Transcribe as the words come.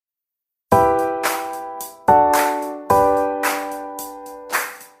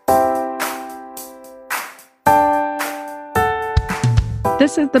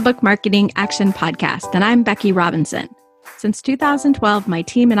This is the Book Marketing Action Podcast, and I'm Becky Robinson. Since 2012, my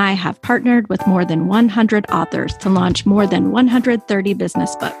team and I have partnered with more than 100 authors to launch more than 130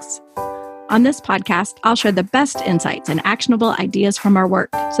 business books. On this podcast, I'll share the best insights and actionable ideas from our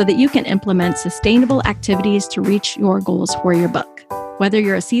work so that you can implement sustainable activities to reach your goals for your book. Whether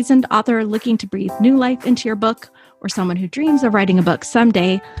you're a seasoned author looking to breathe new life into your book or someone who dreams of writing a book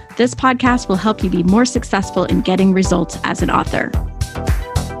someday, this podcast will help you be more successful in getting results as an author.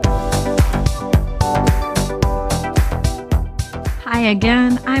 Hi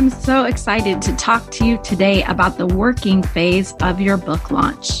again. I'm so excited to talk to you today about the working phase of your book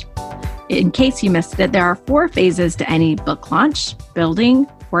launch. In case you missed it, there are 4 phases to any book launch: building,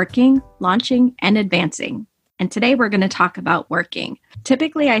 working, launching, and advancing. And today we're going to talk about working.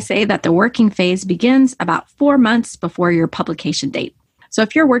 Typically, I say that the working phase begins about 4 months before your publication date. So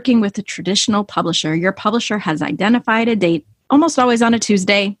if you're working with a traditional publisher, your publisher has identified a date, almost always on a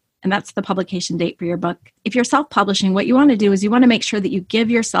Tuesday, and that's the publication date for your book. If you're self-publishing, what you want to do is you want to make sure that you give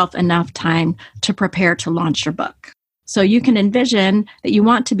yourself enough time to prepare to launch your book. So you can envision that you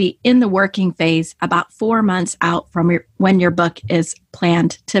want to be in the working phase about 4 months out from when your book is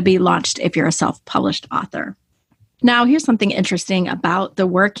planned to be launched if you're a self-published author. Now, here's something interesting about the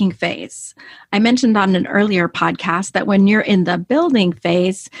working phase. I mentioned on an earlier podcast that when you're in the building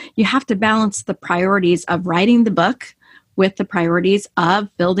phase, you have to balance the priorities of writing the book with the priorities of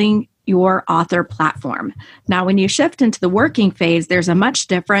building your author platform. Now, when you shift into the working phase, there's a much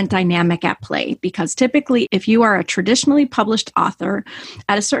different dynamic at play because typically, if you are a traditionally published author,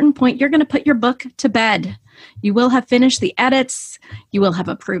 at a certain point, you're going to put your book to bed. You will have finished the edits, you will have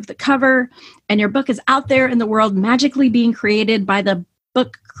approved the cover, and your book is out there in the world magically being created by the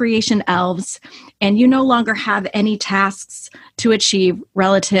book creation elves, and you no longer have any tasks to achieve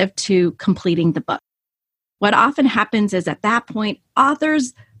relative to completing the book. What often happens is at that point,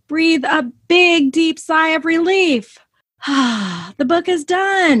 authors breathe a big, deep sigh of relief. The book is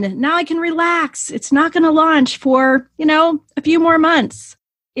done. Now I can relax. It's not going to launch for, a few more months.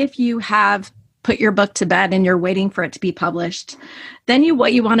 If you have put your book to bed and you're waiting for it to be published, then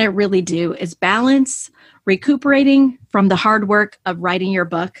what you want to really do is balance recuperating from the hard work of writing your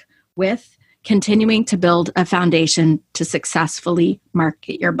book with continuing to build a foundation to successfully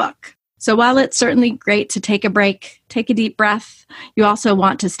market your book. So while it's certainly great to take a break, take a deep breath, you also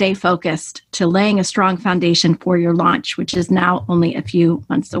want to stay focused to laying a strong foundation for your launch, which is now only a few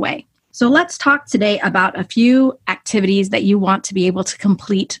months away. So let's talk today about a few activities that you want to be able to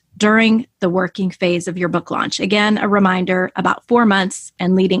complete during the working phase of your book launch. Again, a reminder, about 4 months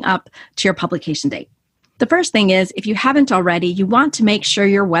and leading up to your publication date. The first thing is, if you haven't already, you want to make sure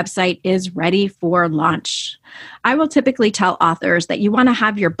your website is ready for launch. I will typically tell authors that you want to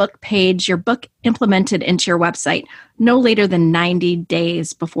have your book page, your book implemented into your website no later than 90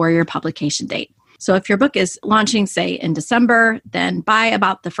 days before your publication date. So if your book is launching, say, in December, then by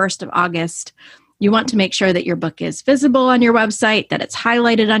about the 1st of August, you want to make sure that your book is visible on your website, that it's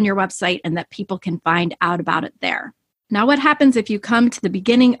highlighted on your website, and that people can find out about it there. Now, what happens if you come to the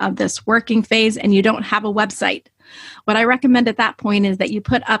beginning of this working phase and you don't have a website? What I recommend at that point is that you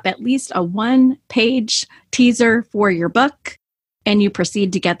put up at least a 1-page teaser for your book and you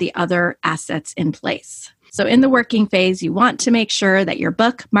proceed to get the other assets in place. So in the working phase, you want to make sure that your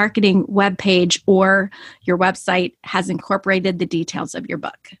book marketing webpage or your website has incorporated the details of your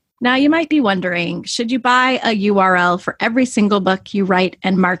book. Now, you might be wondering, should you buy a URL for every single book you write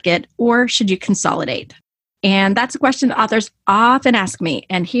and market, or should you consolidate? And that's a question authors often ask me.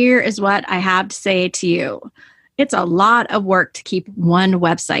 And here is what I have to say to you. It's a lot of work to keep one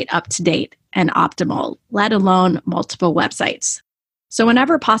website up to date and optimal, let alone multiple websites. So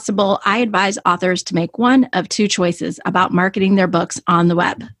whenever possible, I advise authors to make one of 2 choices about marketing their books on the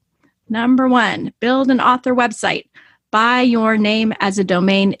web. Number 1, build an author website. Buy your name as a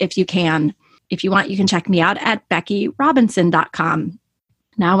domain if you can. If you want, you can check me out at beckyrobinson.com.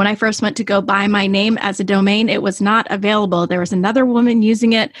 Now, when I first went to go buy my name as a domain, it was not available. There was another woman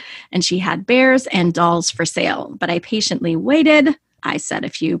using it, and she had bears and dolls for sale. But I patiently waited. I said a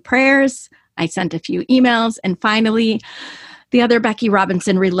few prayers. I sent a few emails. And finally, the other Becky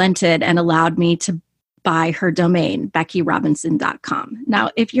Robinson relented and allowed me to buy her domain, beckyrobinson.com. Now,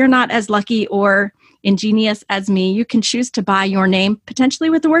 if you're not as lucky or ingenious as me, you can choose to buy your name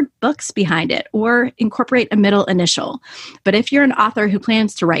potentially with the word books behind it or incorporate a middle initial. But if you're an author who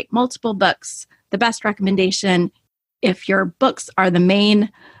plans to write multiple books, the best recommendation, if your books are the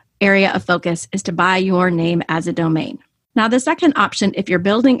main area of focus, is to buy your name as a domain. Now, the second option, if you're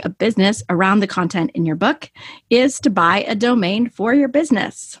building a business around the content in your book, is to buy a domain for your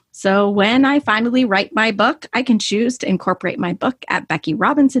business. So when I finally write my book, I can choose to incorporate my book at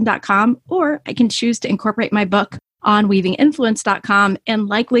beckyrobinson.com, or I can choose to incorporate my book on weavinginfluence.com, and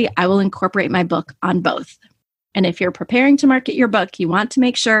likely I will incorporate my book on both. And if you're preparing to market your book, you want to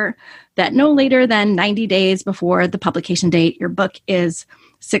make sure that no later than 90 days before the publication date, your book is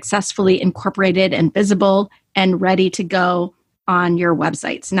successfully incorporated and visible and ready to go on your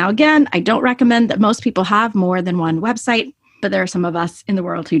websites. Now, again, I don't recommend that most people have more than one website, but there are some of us in the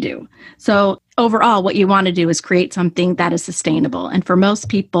world who do. So overall, what you want to do is create something that is sustainable. And for most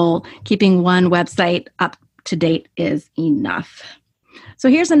people, keeping one website up to date is enough. So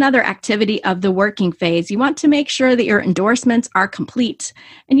here's another activity of the working phase. You want to make sure that your endorsements are complete,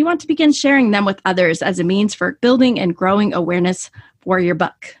 and you want to begin sharing them with others as a means for building and growing awareness for your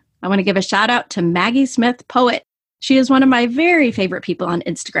book. I want to give a shout out to Maggie Smith Poet. She is one of my very favorite people on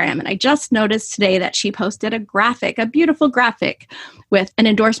Instagram, and I just noticed today that she posted a beautiful graphic with an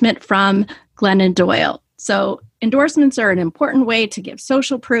endorsement from Glennon Doyle. So endorsements are an important way to give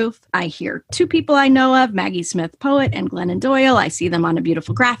social proof. I hear two people I know of, Maggie Smith Poet and Glennon Doyle. I see them on a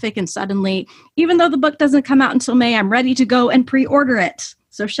beautiful graphic, and suddenly, even though the book doesn't come out until May, I'm ready to go and pre-order it.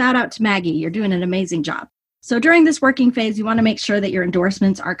 So shout out to Maggie. You're doing an amazing job. So during this working phase, you want to make sure that your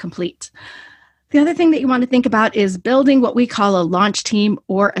endorsements are complete. The other thing that you want to think about is building what we call a launch team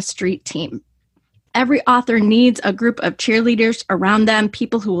or a street team. Every author needs a group of cheerleaders around them,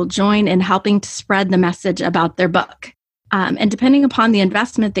 people who will join in helping to spread the message about their book. And depending upon the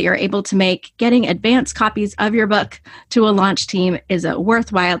investment that you're able to make, getting advanced copies of your book to a launch team is a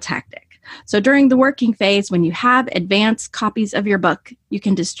worthwhile tactic. So during the working phase, when you have advanced copies of your book, you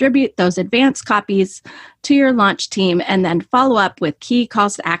can distribute those advanced copies to your launch team and then follow up with key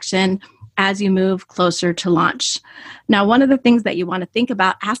calls to action as you move closer to launch. Now, one of the things that you want to think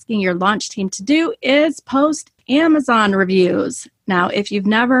about asking your launch team to do is post Amazon reviews. Now, if you've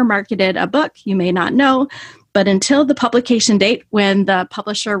never marketed a book, you may not know, but until the publication date, when the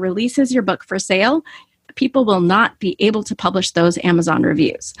publisher releases your book for sale, people will not be able to publish those Amazon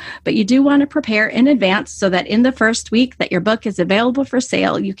reviews. But you do want to prepare in advance so that in the first week that your book is available for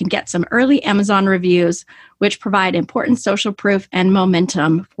sale, you can get some early Amazon reviews, which provide important social proof and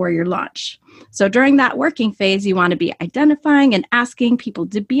momentum for your launch. So during that working phase, you want to be identifying and asking people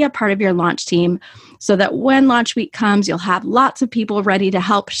to be a part of your launch team so that when launch week comes, you'll have lots of people ready to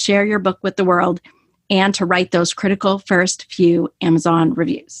help share your book with the world and to write those critical first few Amazon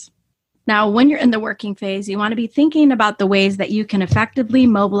reviews. Now, when you're in the working phase, you want to be thinking about the ways that you can effectively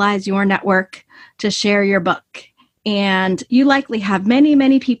mobilize your network to share your book. And you likely have many,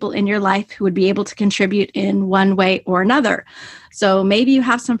 many people in your life who would be able to contribute in one way or another. So maybe you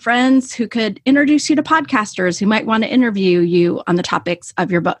have some friends who could introduce you to podcasters who might want to interview you on the topics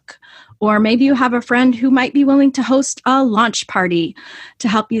of your book. Or maybe you have a friend who might be willing to host a launch party to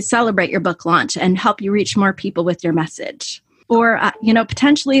help you celebrate your book launch and help you reach more people with your message. Or,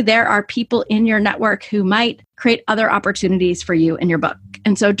 potentially there are people in your network who might create other opportunities for you in your book.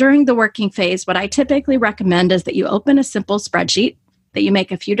 And so during the working phase, what I typically recommend is that you open a simple spreadsheet, that you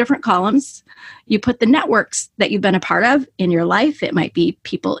make a few different columns. You put the networks that you've been a part of in your life. It might be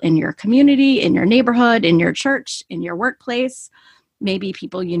people in your community, in your neighborhood, in your church, in your workplace, maybe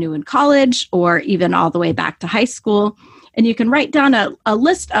people you knew in college, or even all the way back to high school. And you can write down a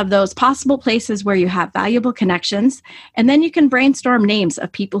list of those possible places where you have valuable connections. And then you can brainstorm names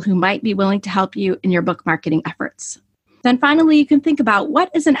of people who might be willing to help you in your book marketing efforts. Then finally, you can think about what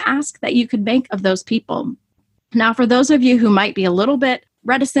is an ask that you could make of those people. Now, for those of you who might be a little bit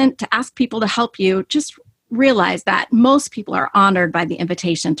reticent to ask people to help you, just realize that most people are honored by the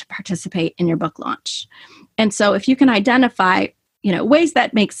invitation to participate in your book launch. And so if you can identify ways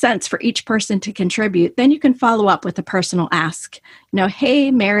that make sense for each person to contribute, then you can follow up with a personal ask. Hey,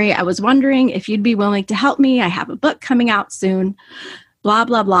 Mary, I was wondering if you'd be willing to help me. I have a book coming out soon, blah,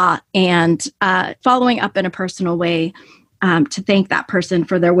 blah, blah. And following up in a personal way to thank that person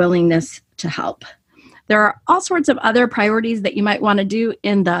for their willingness to help. There are all sorts of other priorities that you might want to do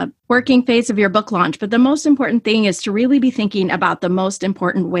in the working phase of your book launch, but the most important thing is to really be thinking about the most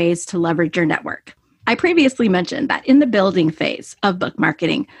important ways to leverage your network. I previously mentioned that in the building phase of book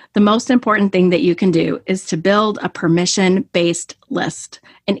marketing, the most important thing that you can do is to build a permission-based list,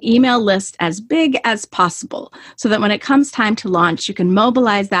 an email list as big as possible, so that when it comes time to launch, you can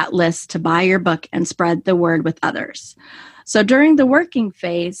mobilize that list to buy your book and spread the word with others. So during the working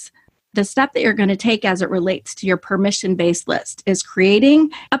phase, the step that you're going to take as it relates to your permission-based list is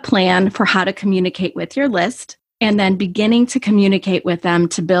creating a plan for how to communicate with your list, and then beginning to communicate with them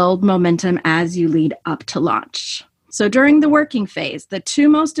to build momentum as you lead up to launch. So during the working phase, the two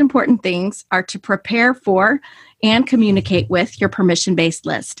most important things are to prepare for and communicate with your permission-based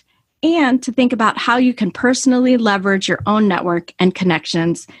list, and to think about how you can personally leverage your own network and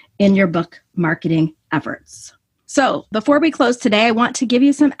connections in your book marketing efforts. So before we close today, I want to give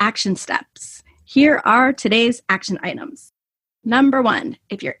you some action steps. Here are today's action items. Number 1,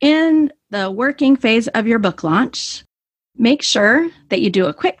 if you're in the working phase of your book launch, make sure that you do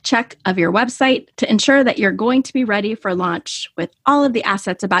a quick check of your website to ensure that you're going to be ready for launch with all of the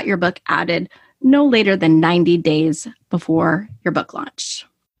assets about your book added no later than 90 days before your book launch.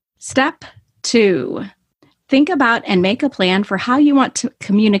 Step 2, think about and make a plan for how you want to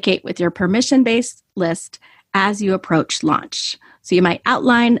communicate with your permission-based list as you approach launch. So you might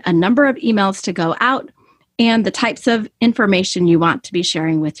outline a number of emails to go out and the types of information you want to be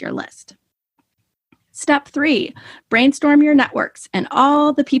sharing with your list. Step 3, brainstorm your networks and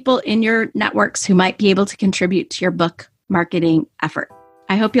all the people in your networks who might be able to contribute to your book marketing effort.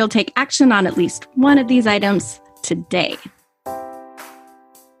 I hope you'll take action on at least one of these items today.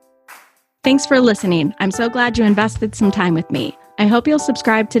 Thanks for listening. I'm so glad you invested some time with me. I hope you'll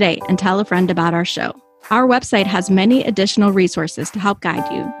subscribe today and tell a friend about our show. Our website has many additional resources to help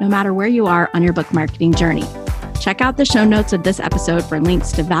guide you, no matter where you are on your book marketing journey. Check out the show notes of this episode for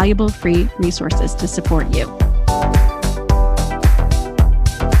links to valuable free resources to support you.